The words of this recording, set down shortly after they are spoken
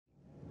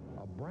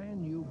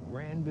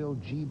Granville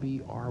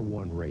GeeBee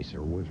R1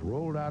 racer was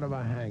rolled out of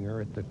a hangar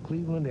at the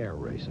Cleveland Air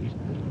Races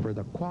for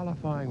the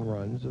qualifying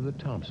runs of the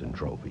Thompson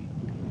Trophy.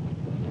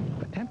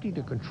 Attempting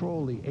to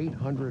control the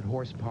 800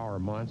 horsepower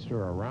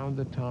monster around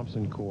the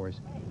Thompson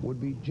course would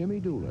be Jimmy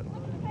Doolittle,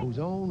 whose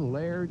own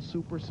Laird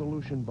Super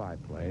Solution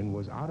biplane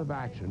was out of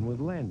action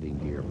with landing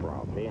gear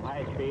problems. The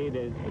high speed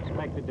is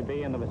expected to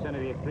be in the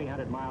vicinity of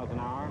 300 miles an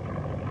hour.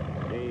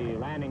 The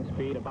landing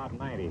speed about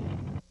 90.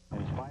 In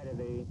spite of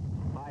the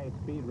high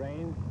speed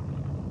range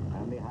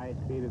and the high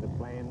speed of the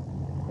plane,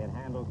 it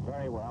handles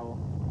very well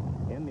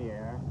in the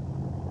air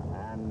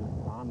and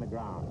on the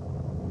ground.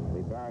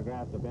 The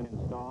barographs have been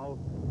installed,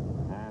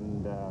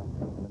 and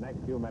in the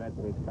next few minutes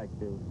we expect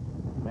to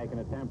make an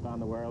attempt on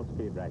the world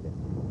speed record.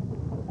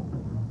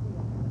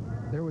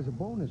 There was a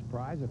bonus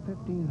prize of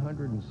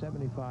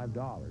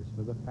 $1,575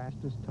 for the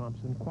fastest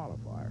Thompson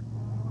qualifier.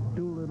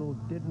 Doolittle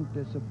didn't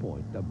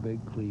disappoint the big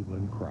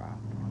Cleveland crowd.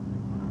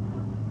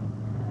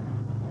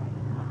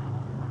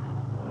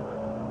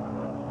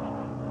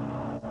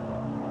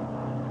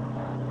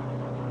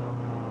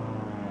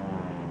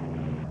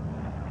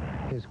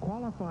 His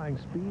qualifying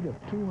speed of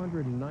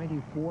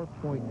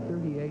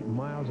 294.38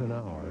 miles an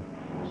hour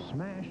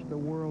smashed the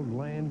world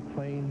land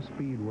plane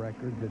speed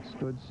record that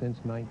stood since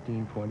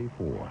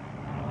 1924.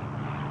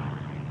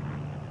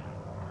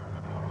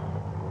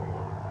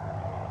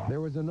 There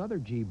was another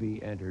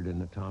GeeBee entered in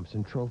the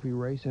Thompson Trophy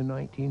race in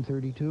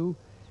 1932.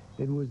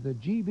 It was the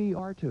GeeBee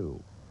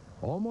R2,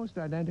 almost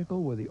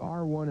identical with the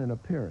R1 in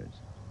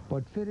appearance,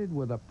 but fitted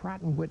with a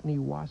Pratt & Whitney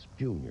Wasp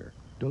Jr.,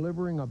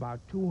 delivering about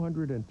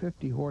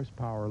 250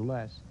 horsepower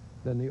less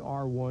than the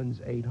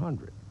R1's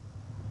 800.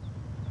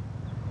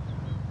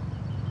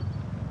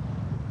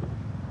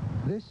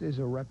 This is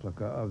a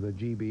replica of the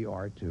GeeBee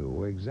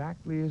R2,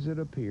 exactly as it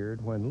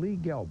appeared when Lee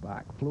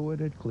Gelbach flew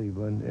it at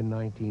Cleveland in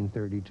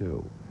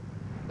 1932.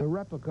 The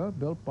replica,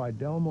 built by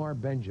Delmar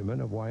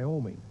Benjamin of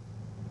Wyoming,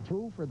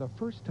 flew for the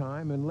first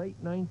time in late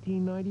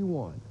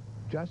 1991,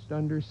 just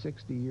under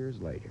 60 years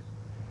later.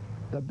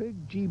 The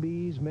big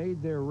GeeBees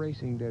made their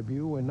racing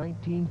debut in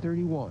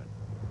 1931,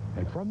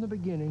 and from the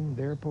beginning,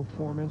 their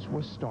performance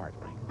was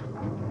startling.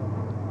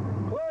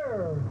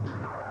 Clear!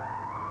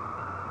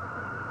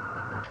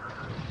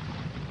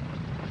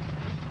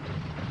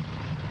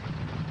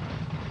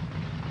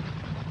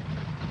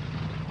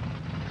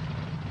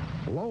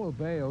 Lowell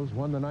Bales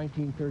won the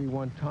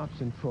 1931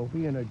 Thompson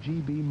Trophy in a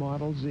GeeBee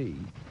Model Z,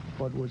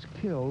 but was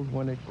killed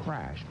when it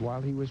crashed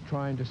while he was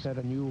trying to set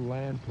a new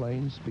land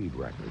plane speed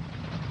record.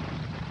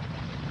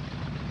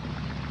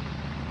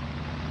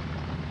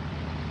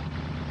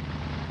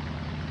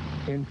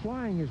 In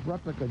flying his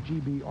replica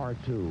GeeBee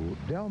R2,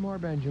 Delmar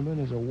Benjamin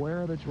is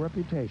aware of its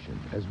reputation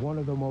as one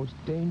of the most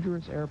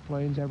dangerous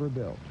airplanes ever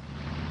built.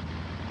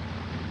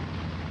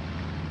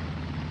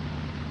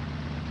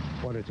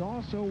 But it's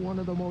also one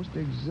of the most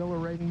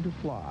exhilarating to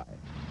fly,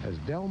 as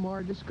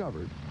Delmar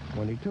discovered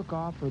when he took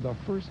off for the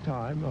first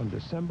time on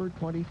December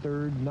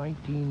 23,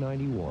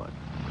 1991.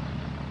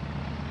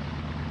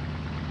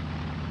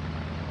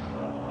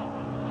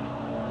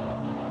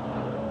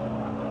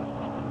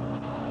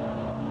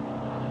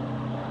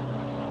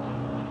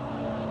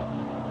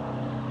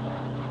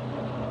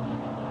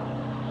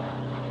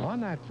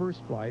 On that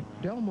first flight,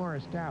 Delmar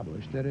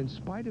established that in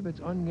spite of its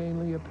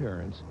ungainly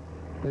appearance,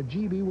 the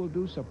GeeBee will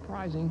do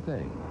surprising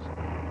things.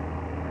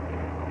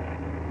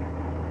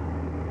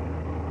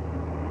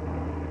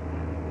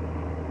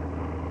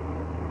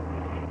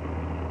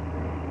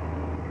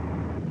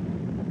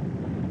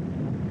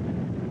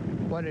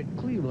 But at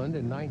Cleveland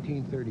in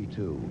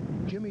 1932,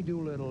 Jimmy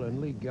Doolittle and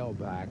Lee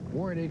Gelbach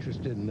weren't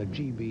interested in the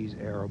GeeBee's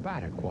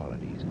aerobatic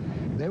qualities.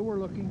 They were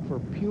looking for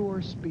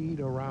pure speed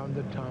around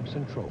the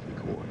Thompson Trophy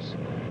course.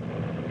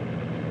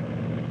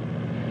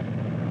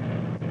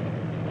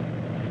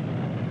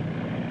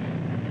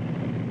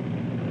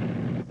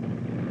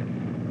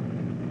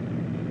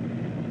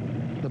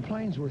 The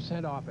planes were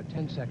sent off at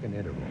 10-second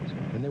intervals,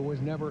 and there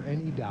was never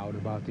any doubt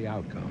about the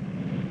outcome.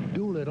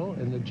 Doolittle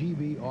in the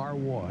GeeBee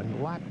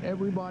R1 lapped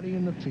everybody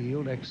in the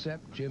field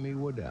except Jimmy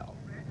Waddell.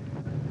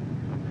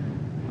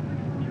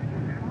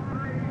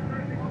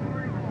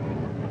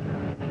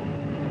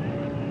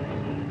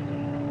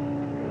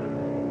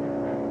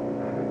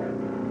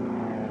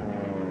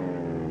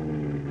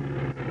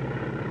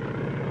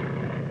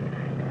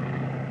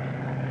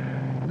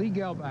 Lee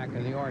Gelbach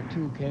in the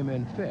R2 came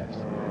in fifth,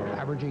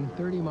 averaging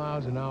 30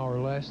 miles an hour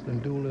less than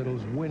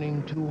Doolittle's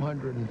winning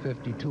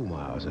 252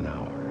 miles an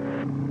hour.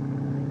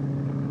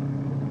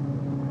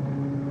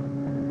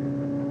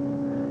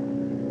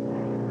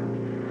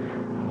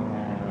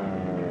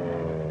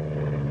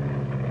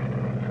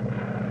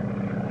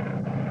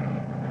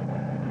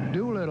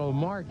 Doolittle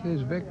marked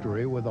his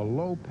victory with a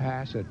low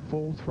pass at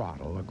full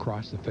throttle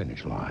across the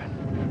finish line.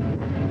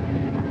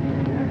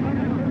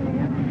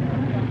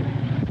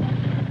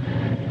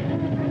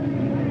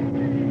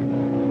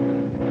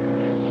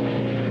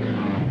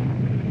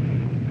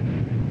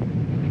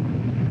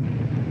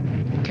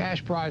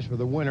 Cash prize for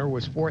the winner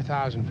was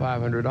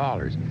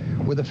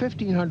 $4,500, With the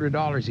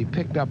 $1,500 he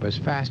picked up as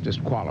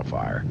fastest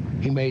qualifier,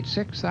 he made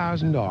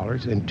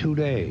 $6,000 in 2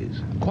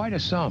 days. Quite a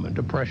sum in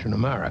Depression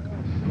America.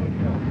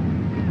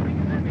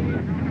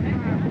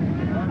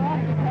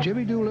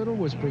 Jimmy Doolittle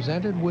was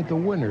presented with the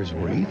winner's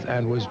wreath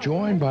and was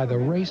joined by the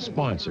race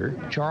sponsor,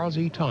 Charles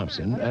E.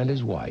 Thompson, and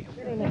his wife.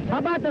 How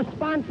about the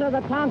sponsor of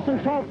the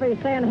Thompson Trophy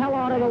saying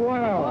hello to the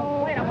world?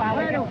 Oh, wait a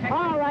while.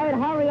 All right,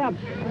 hurry up.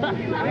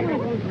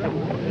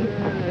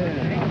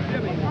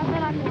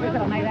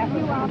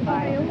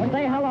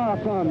 Say hello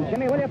to him.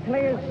 Jimmy, will you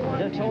please?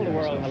 Just told the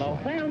world hello.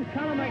 Say him,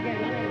 tell him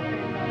again.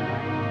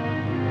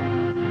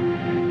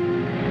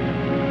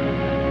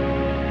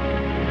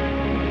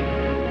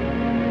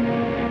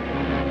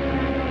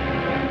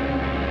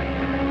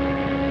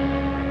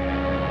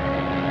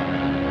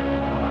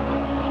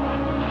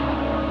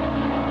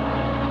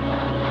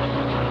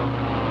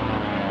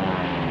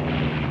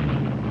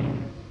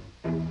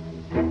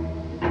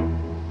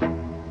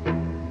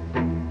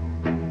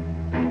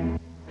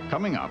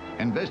 Coming up,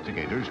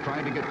 investigators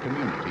try to get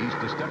communities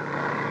to step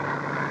forward.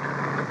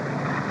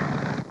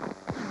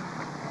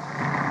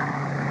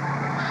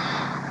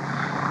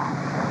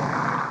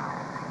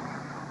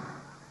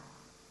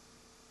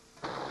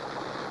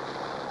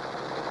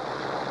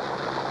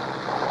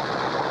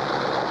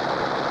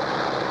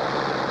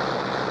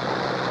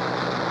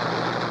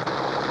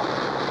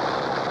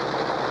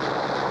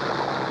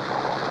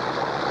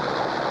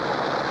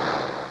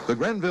 The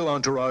Grenville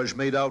entourage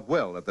made out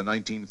well at the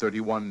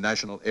 1931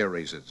 National Air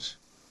Races.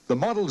 The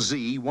Model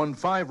Z won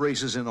 5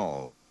 races in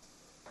all.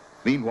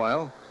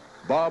 Meanwhile,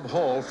 Bob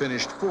Hall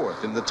finished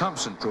 4th in the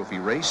Thompson Trophy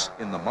race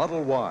in the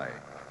Model Y.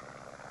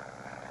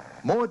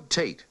 Maud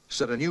Tate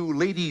set a new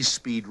ladies'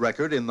 speed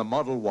record in the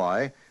Model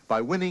Y by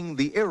winning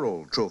the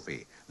Aero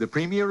Trophy, the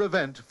premier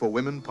event for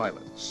women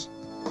pilots.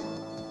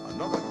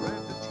 Another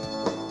grand achievement.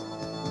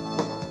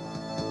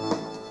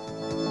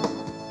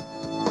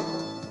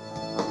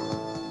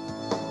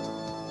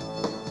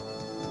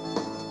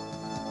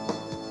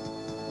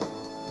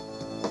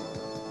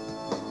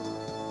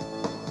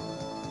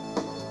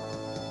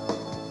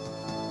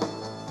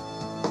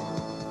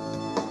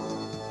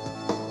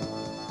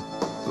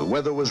 The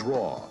weather was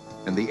raw,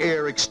 and the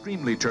air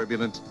extremely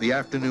turbulent the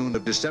afternoon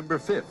of December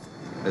 5th,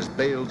 as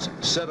Bales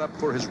set up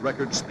for his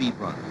record speed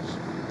runs.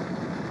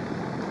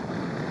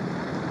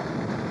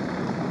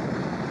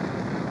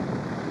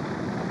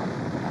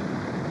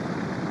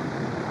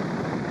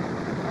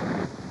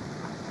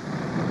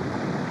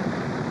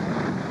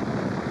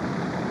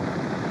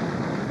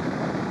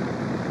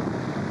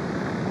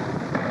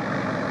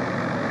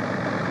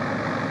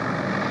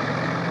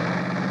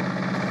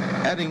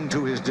 Adding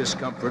to his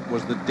discomfort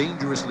was the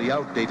dangerously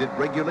outdated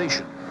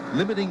regulation,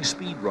 limiting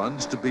speed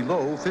runs to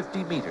below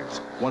 50 meters,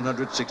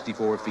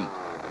 164 feet.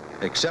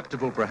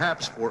 Acceptable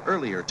perhaps for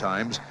earlier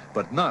times,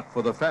 but not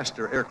for the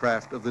faster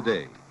aircraft of the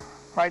day.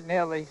 Right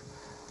nearly,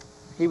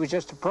 he was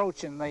just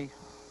approaching the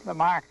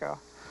marker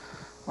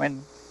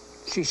when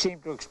she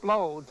seemed to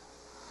explode,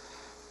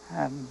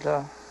 and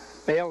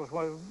Bales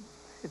was,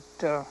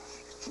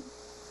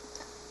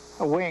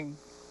 a wing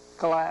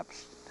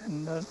collapsed,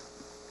 and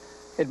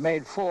it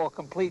made 4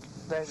 complete.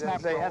 They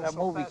had a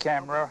movie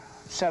camera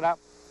set up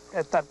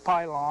at that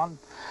pylon,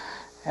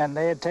 and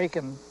they had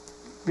taken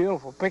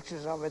beautiful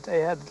pictures of it. They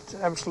had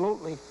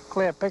absolutely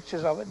clear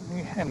pictures of it,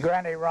 and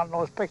Granny run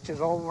those pictures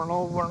over and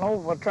over and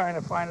over trying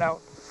to find out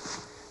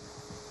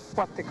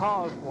what the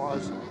cause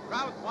was.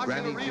 Crowds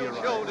watching a real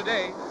show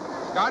today,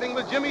 starting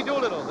with Jimmy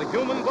Doolittle, the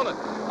human bullet,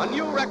 a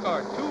new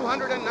record,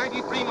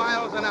 293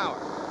 miles an hour.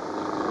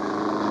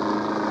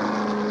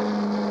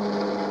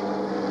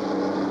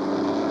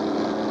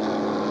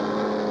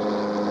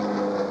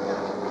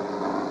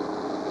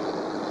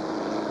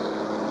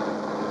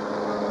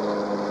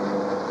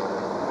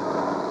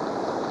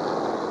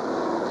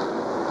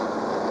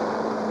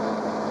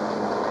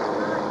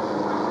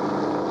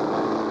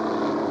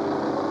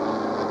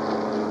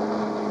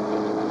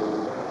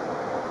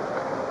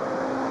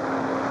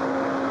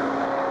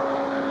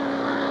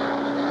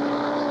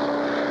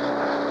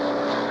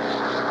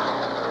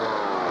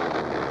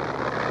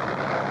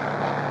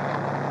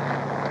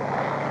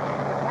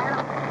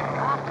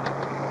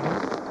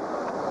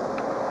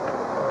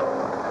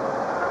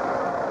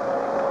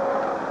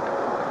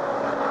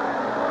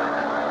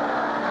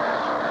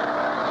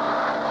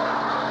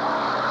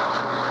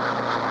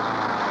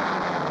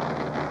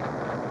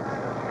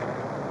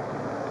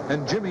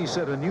 And Jimmy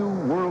set a new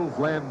world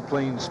land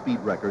plane speed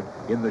record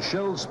in the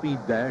Shell Speed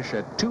Dash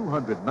at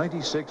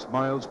 296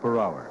 miles per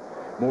hour,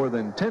 more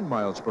than 10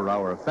 miles per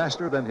hour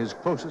faster than his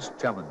closest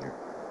challenger.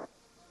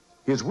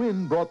 His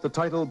win brought the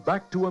title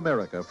back to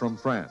America from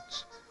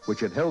France,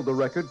 which had held the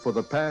record for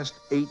the past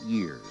 8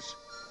 years.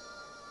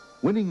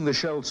 Winning the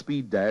Shell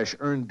Speed Dash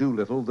earned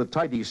Doolittle the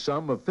tidy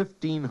sum of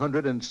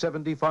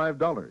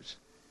 $1,575.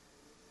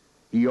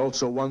 He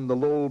also won the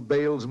Lowell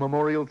Bales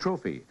Memorial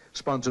Trophy,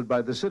 sponsored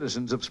by the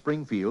citizens of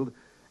Springfield,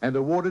 and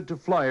awarded to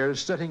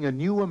flyers setting a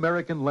new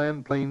American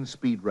land plane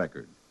speed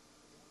record.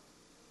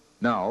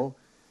 Now,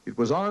 it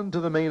was on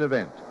to the main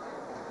event,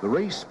 the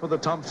race for the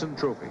Thompson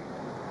Trophy.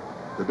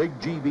 the big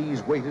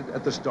GBs waited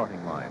at the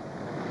starting line.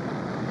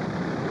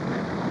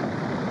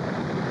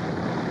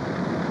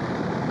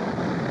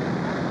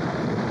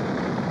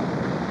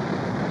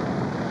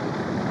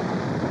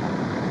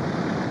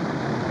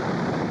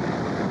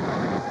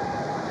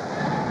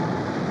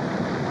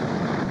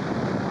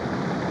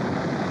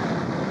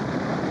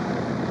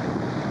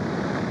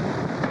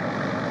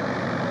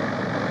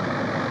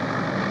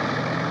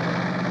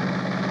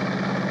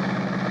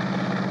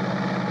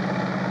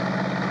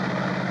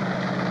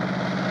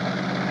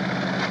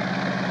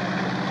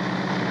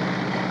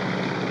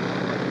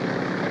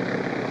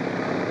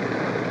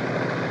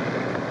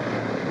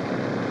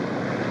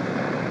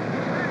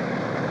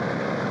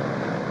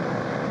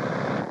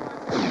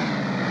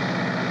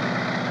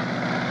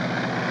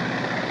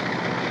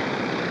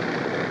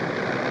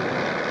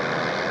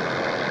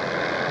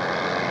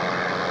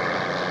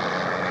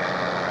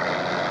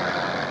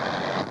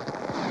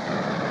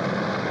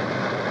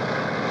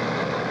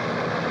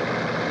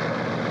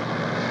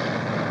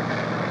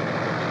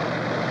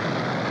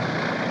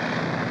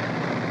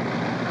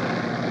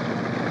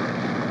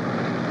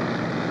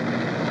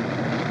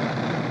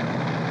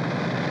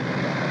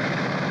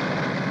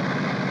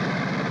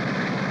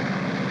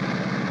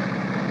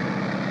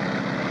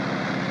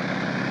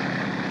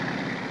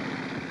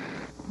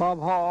 Bob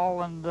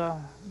Hall and the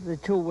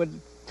two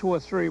or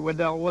three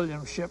Waddell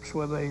Williams ships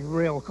were the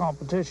real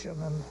competition,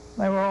 and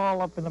they were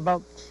all up in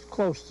about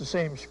close to the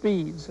same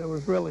speeds. There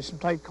was really some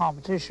tight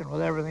competition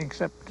with everything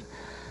except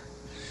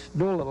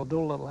Doolittle.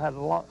 Doolittle had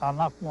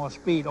enough more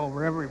speed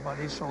over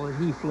everybody so that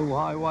he flew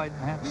high, wide,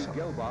 and handsome.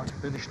 Gelbach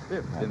finished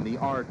 5th in the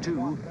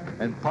R2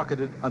 and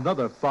pocketed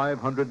another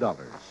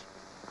 $500.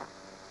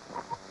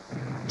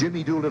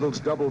 Jimmy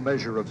Doolittle's double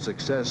measure of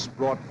success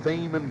brought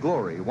fame and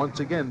glory once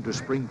again to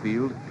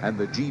Springfield and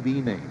the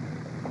GeeBee name.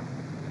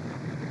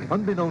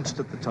 Unbeknownst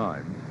at the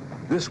time,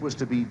 this was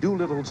to be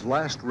Doolittle's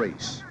last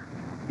race.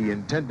 He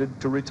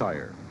intended to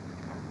retire.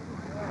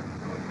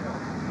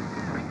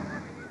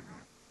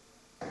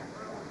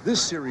 This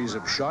series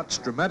of shots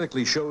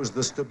dramatically shows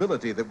the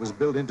stability that was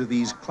built into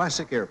these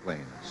classic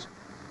airplanes.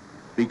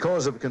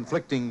 Because of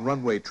conflicting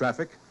runway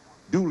traffic,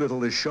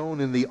 Doolittle is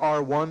shown in the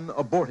R1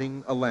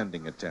 aborting a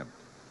landing attempt.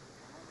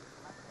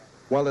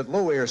 While at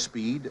low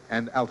airspeed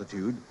and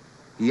altitude,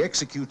 he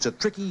executes a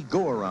tricky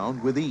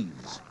go-around with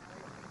ease.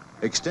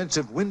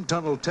 Extensive wind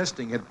tunnel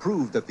testing had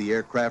proved that the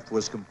aircraft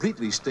was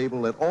completely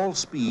stable at all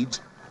speeds,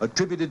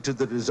 attributed to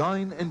the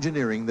design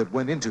engineering that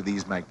went into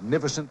these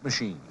magnificent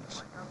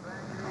machines.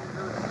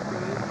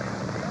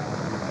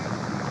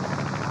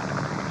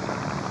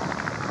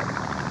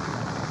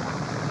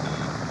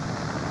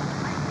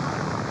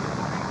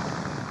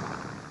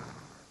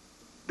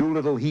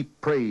 Doolittle heaped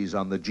praise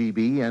on the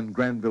GeeBee and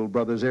Granville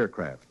Brothers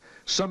aircraft,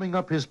 summing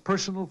up his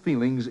personal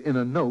feelings in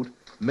a note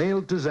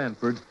mailed to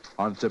Zanford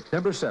on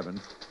September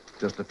 7th,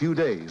 just a few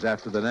days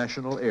after the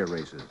National Air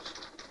Races.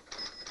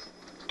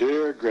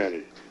 Dear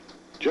Granny,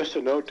 just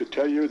a note to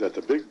tell you that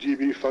the big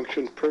GeeBee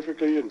functioned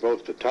perfectly in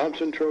both the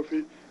Thompson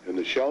Trophy and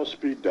the Shell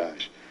Speed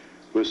Dash.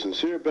 With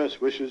sincere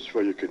best wishes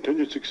for your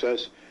continued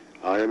success,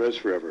 IMS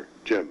forever,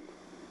 Jim.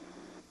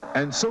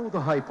 And so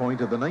the high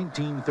point of the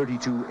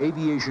 1932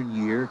 aviation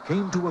year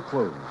came to a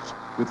close,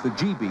 with the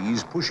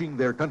GeeBees pushing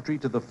their country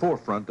to the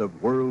forefront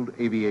of world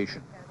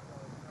aviation.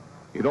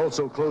 It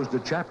also closed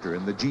a chapter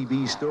in the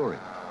GeeBee story,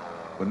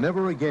 when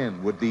never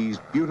again would these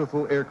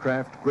beautiful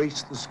aircraft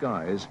grace the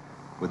skies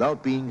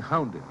without being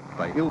hounded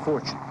by ill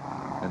fortune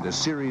and a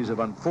series of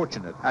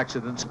unfortunate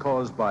accidents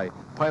caused by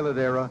pilot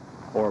error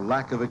or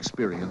lack of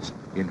experience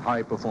in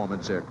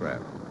high-performance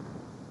aircraft.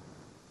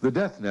 The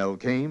death knell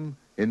came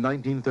in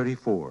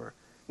 1934,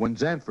 when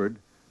Zanford,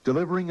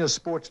 delivering a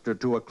Sportster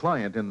to a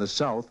client in the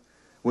South,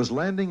 was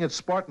landing at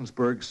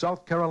Spartansburg,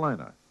 South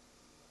Carolina.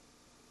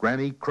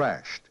 Granny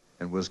crashed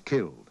and was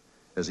killed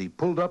as he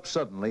pulled up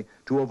suddenly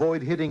to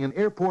avoid hitting an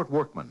airport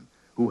workman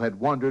who had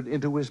wandered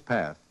into his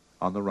path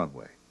on the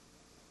runway.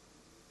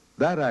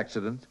 That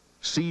accident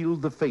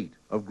sealed the fate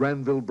of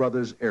Granville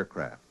Brothers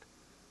aircraft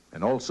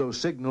and also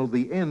signaled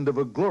the end of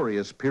a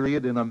glorious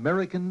period in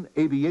American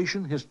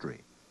aviation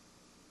history.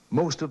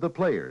 Most of the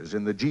players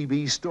in the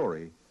GeeBee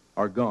story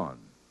are gone.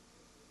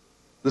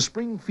 The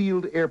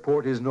Springfield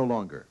Airport is no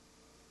longer,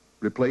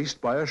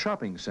 replaced by a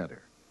shopping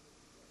center.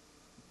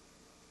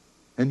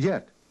 And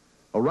yet,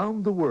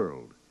 around the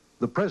world,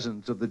 the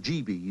presence of the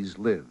GeeBees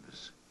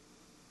lives.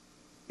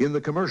 In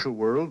the commercial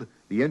world,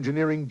 the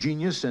engineering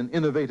genius and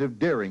innovative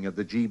daring of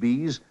the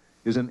GeeBees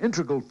is an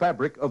integral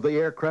fabric of the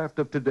aircraft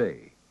of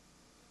today.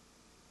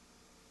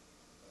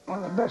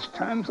 One of the best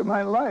times of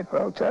my life,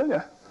 I'll tell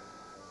you.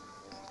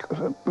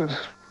 Because it was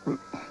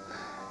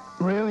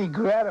really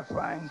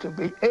gratifying to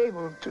be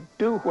able to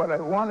do what I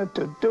wanted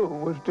to do,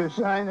 was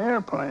design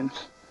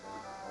airplanes.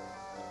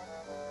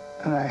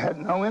 And I had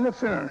no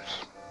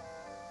interference.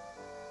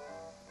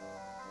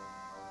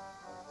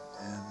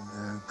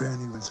 And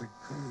Granny was a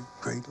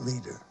great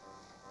leader.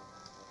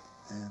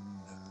 And